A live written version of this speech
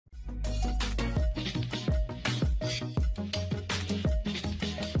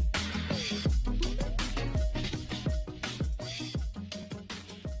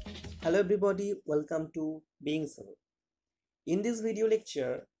Hello everybody, welcome to Being Civil. In this video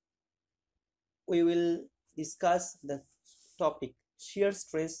lecture, we will discuss the topic shear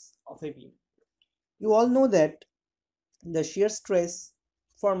stress of a beam. You all know that the shear stress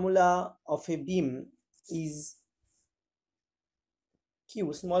formula of a beam is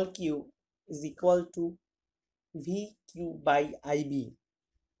Q, small q is equal to VQ by IB.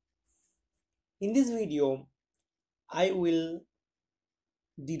 In this video, I will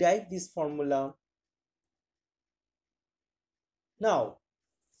derive this formula. Now,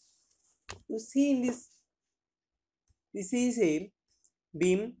 you see in this is a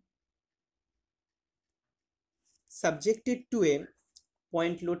beam subjected to a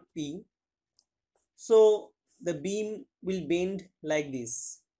point load P. So the beam will bend like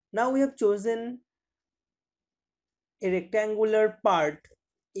this. Now we have chosen a rectangular part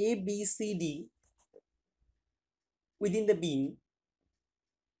ABCD within the beam.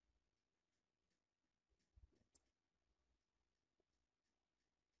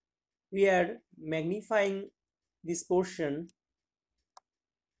 We are magnifying this portion.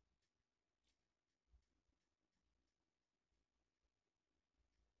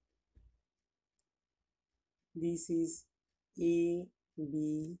 This is A,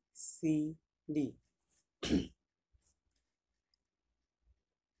 B, C, D.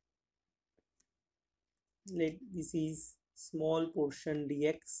 This is small portion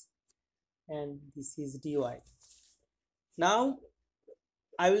dx and this is dy. Now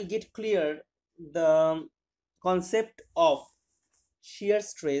I will get clear the concept of shear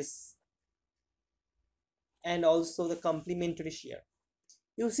stress and also the complementary shear.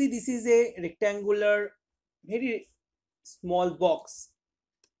 You see, this is a rectangular, very small box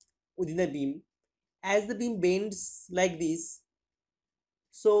within the beam. As the beam bends like this,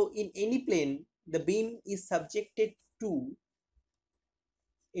 so in any plane, the beam is subjected to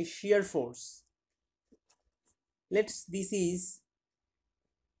a shear force. This is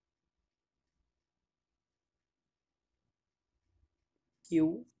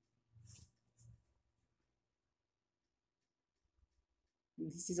Q.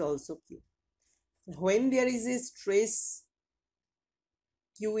 This is also Q. When there is a stress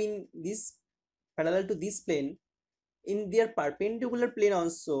Q in this parallel to this plane, in their perpendicular plane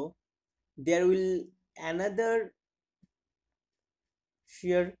also, there will another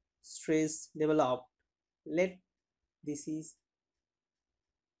shear stress develop. This is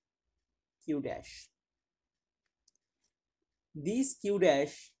Q dash. This Q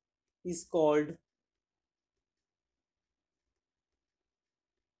dash is called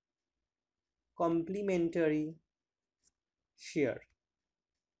complementary shear.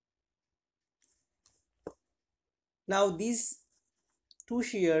 Now these two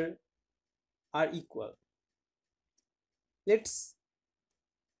shear are equal. Let's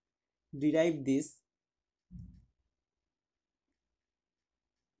derive this.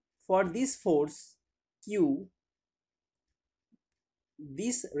 For this force Q,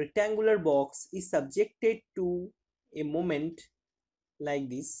 this rectangular box is subjected to a moment like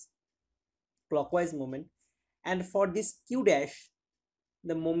this, clockwise moment, and for this Q dash,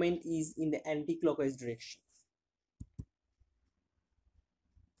 the moment is in the anti-clockwise direction.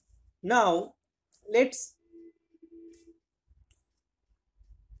 Now let's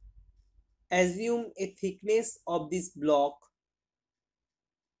assume a thickness of this block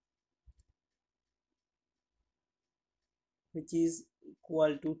which is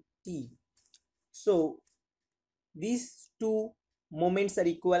equal to T. So these two moments are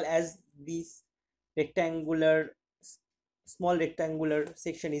equal as this small rectangular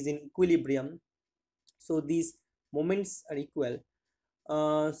section is in equilibrium. So these moments are equal.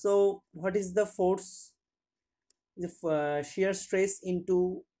 So what is the force? The shear stress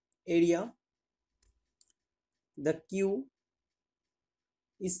into area. The Q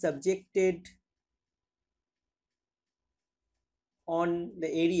is subjected on the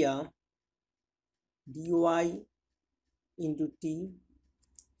area dy into T.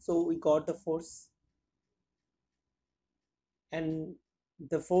 So we got the force, and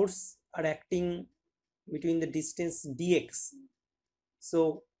the force are acting between the distance dx.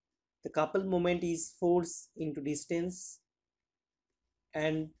 So the coupled moment is force into distance,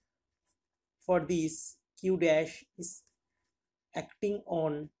 and for this Q dash is acting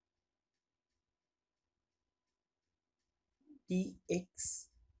on dx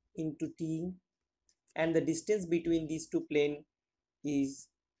into T, and the distance between these two planes is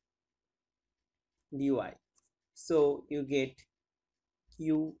dy. So you get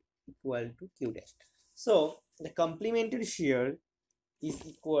Q equal to Q dash. So the complementary shear is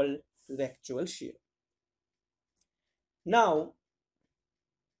equal to the actual shear. Now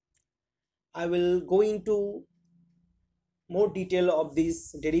I will go into more detail of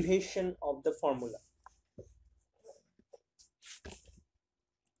this derivation of the formula.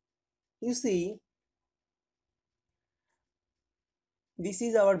 You see, this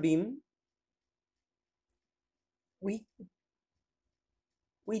is our beam. We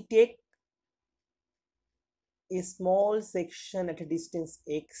take a small section at a distance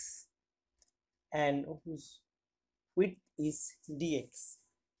x and whose width is dx.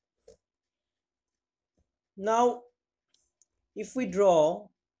 Now, if we draw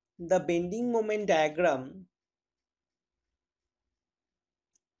the bending moment diagram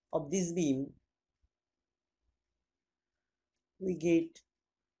of this beam, we get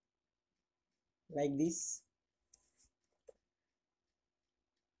like this.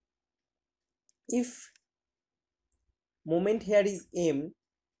 If moment here is m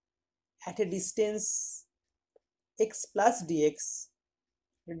at a distance x plus dx,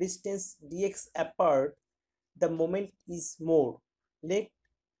 the distance dx apart, the moment is more. Let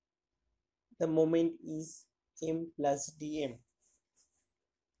the moment is m plus dm.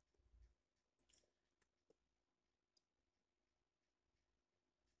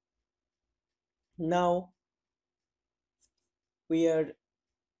 Now we are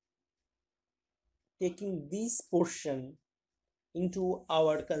taking this portion into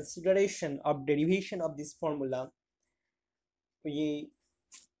our consideration of derivation of this formula. We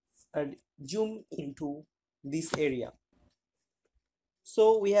are zoom into this area.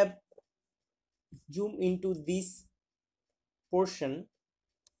 So we have zoomed into this portion.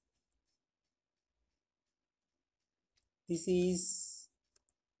 This is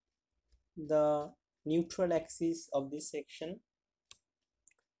the neutral axis of this section.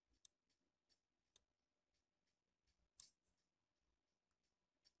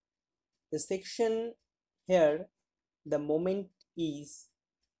 The section here, the moment is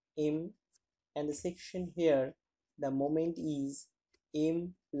m, and the section here, the moment is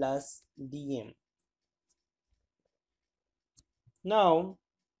m plus dm. Now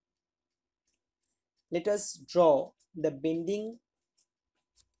let us draw the bending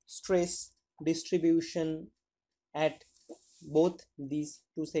stress distribution at both these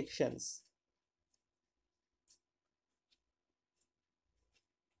two sections.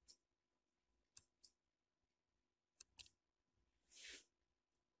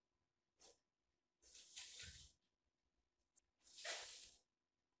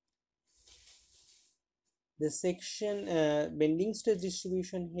 The section bending stress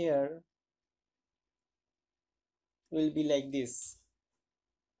distribution here will be like this.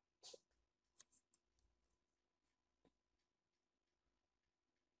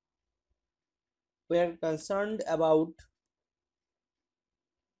 We are concerned about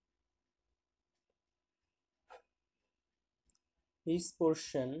this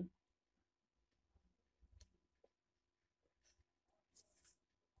portion.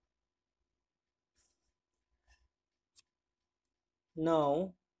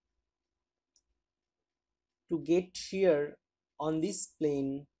 Now, to get shear on this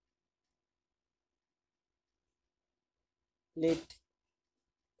plane, let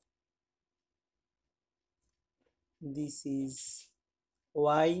this is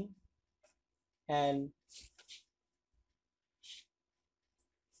y and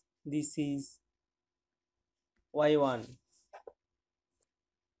this is y1.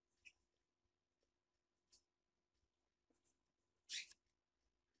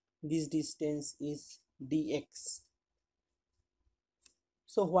 This distance is dx.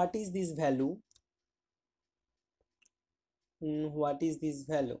 So what is this value? What is this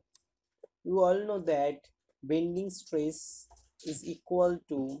value? You all know that bending stress is equal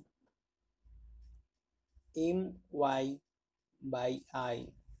to my by I.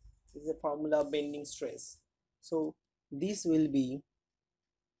 This is the formula of bending stress. So this will be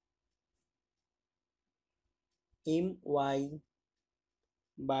my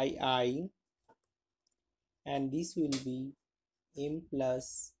by I, and this will be m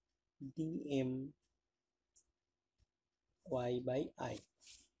plus dm y by I.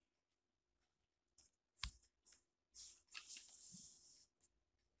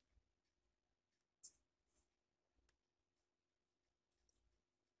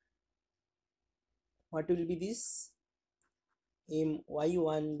 What will be this?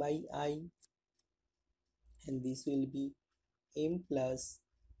 my1 by I, and this will be m plus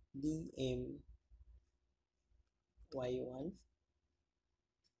dm y1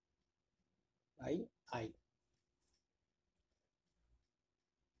 by I.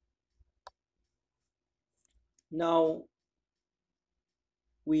 Now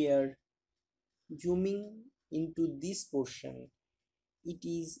we are zooming into this portion. It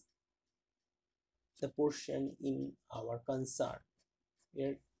is the portion in our concern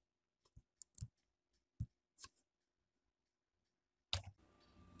here.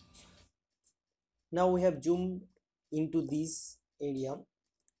 Now we have zoomed into this area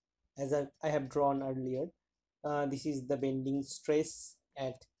as I have drawn earlier. This is the bending stress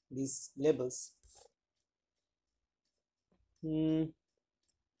at these levels.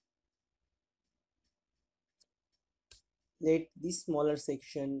 Let this smaller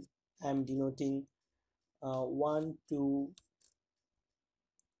section I am denoting 1, 2,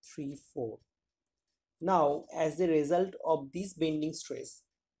 3, 4. Now, as a result of this bending stress,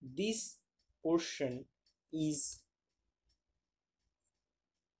 this portion is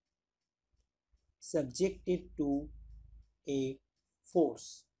subjected to a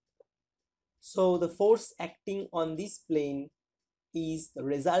force. So the force acting on this plane is the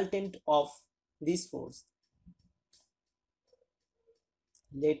resultant of this force.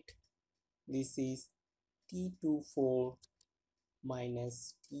 Let this is T24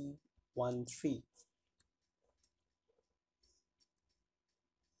 minus T13.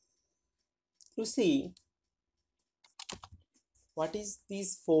 You see, what is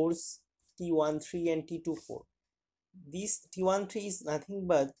this force T13 and T24? This T13 is nothing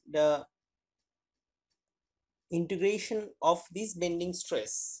but the integration of this bending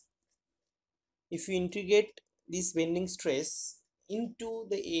stress. If you integrate this bending stress into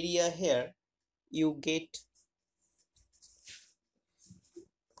the area here, you get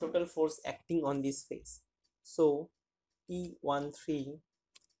total force acting on this face. So T13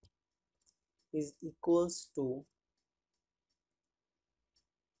 is equals to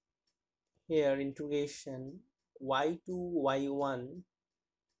here integration y2 y1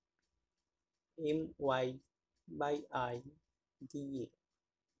 my by I dA.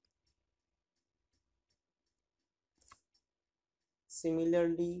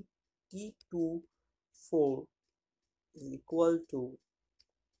 Similarly, T24 is equal to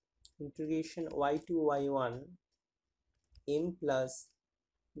integration y2 y1 m plus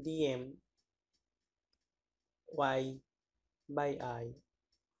dm y by I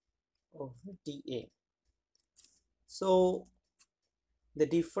over dA. So the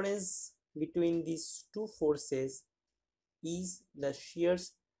difference between these two forces is the shear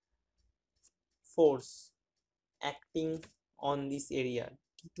force acting on this area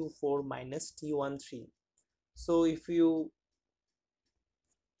T24 minus T13. So if you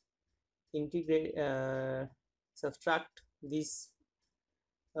integrate subtract this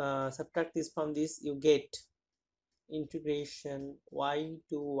from this, you get integration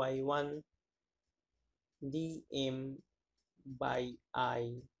y2 y1 dm by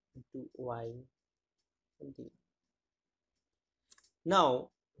I into y d. Now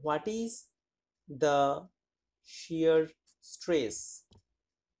what is the shear stress?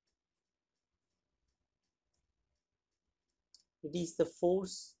 It is the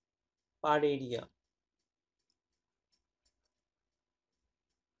force per area.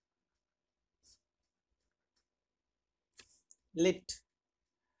 Let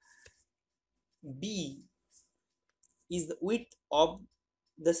B is the width of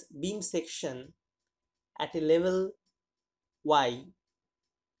the beam section at a level y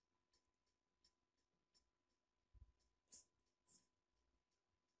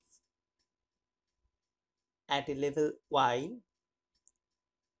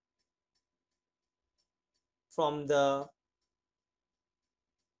from the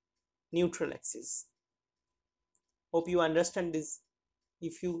neutral axis. Hope you understand this.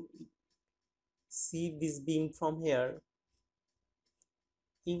 If you see this beam from here,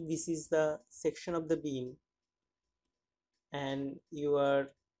 if this is the section of the beam and you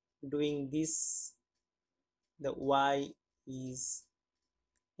are doing this, the y is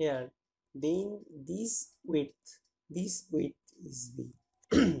here, then this width is B.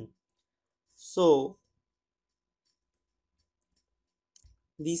 So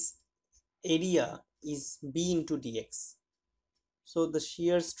this area is B into dx. So the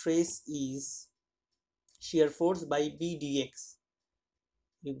shear stress is shear force by B dx.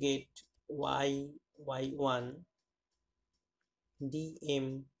 You get y1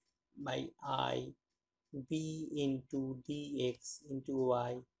 dm by I B into dx into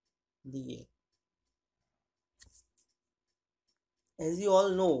y dA. As you all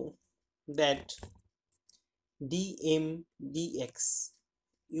know that dm dx,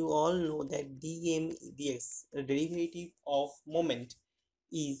 you all know that dm dx, the derivative of moment,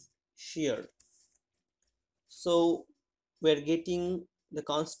 is shear. So we're getting the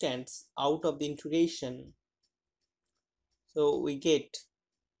constants out of the integration. So we get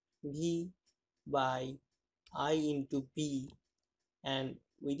v by I into b, and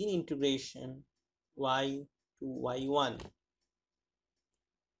within integration y to y1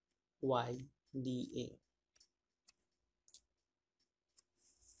 yda.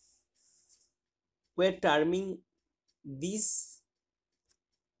 We're terming this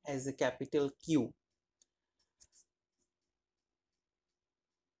as a capital Q.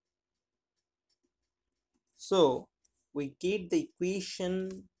 So we get the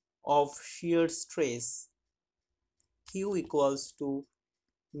equation of shear stress Q equals to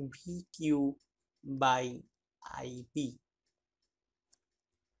VQ by IB.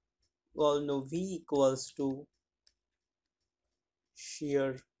 We all know V equals to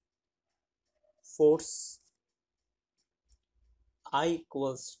shear force, I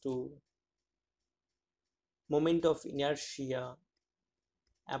equals to moment of inertia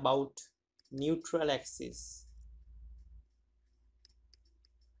about neutral axis.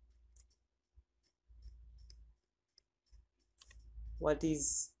 What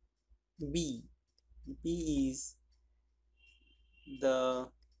is B? B is the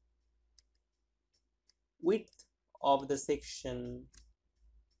width of the section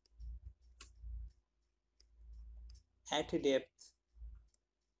at a depth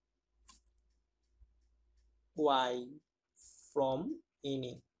y from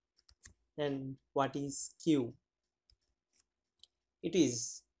NA. And what is Q? It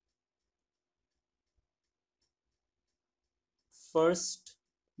is first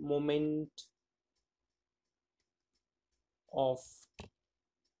moment of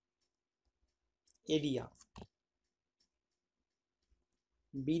area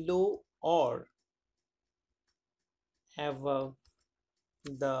below or above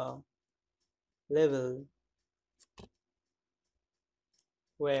the level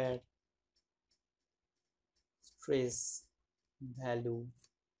where stress value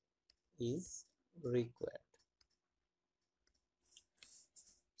is required.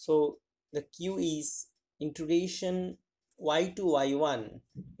 So the Q is integration y to y1.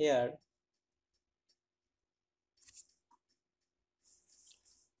 Here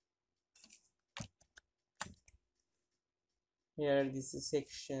this is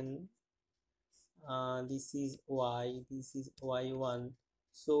section, this is y, this is y1.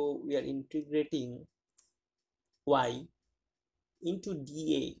 So we are integrating y into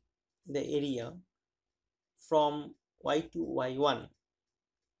dA, the area, from y to y1.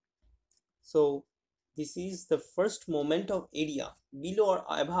 So this is the first moment of area below or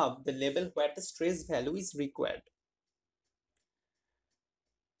above the level where the stress value is required.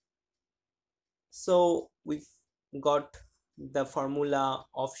 So we've got the formula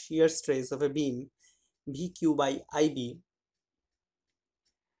of shear stress of a beam, VQ by IB.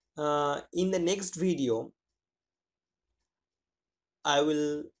 In the next video, I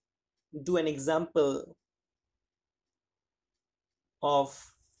will do an example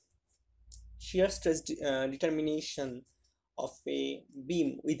of shear stress determination of a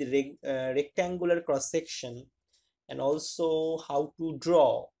beam with rectangular cross section, and also how to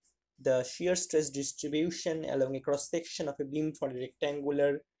draw the shear stress distribution along a cross section of a beam for a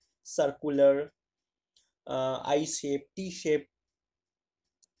rectangular, circular, I-shaped, T-shaped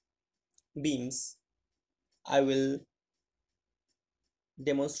beams. I will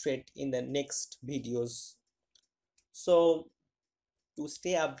demonstrate in the next videos. So to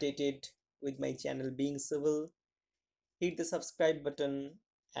stay updated with my channel Being Civil, hit the subscribe button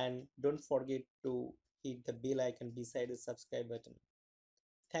and don't forget to hit the bell icon beside the subscribe button.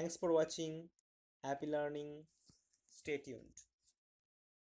 Thanks for watching. Happy learning. Stay tuned.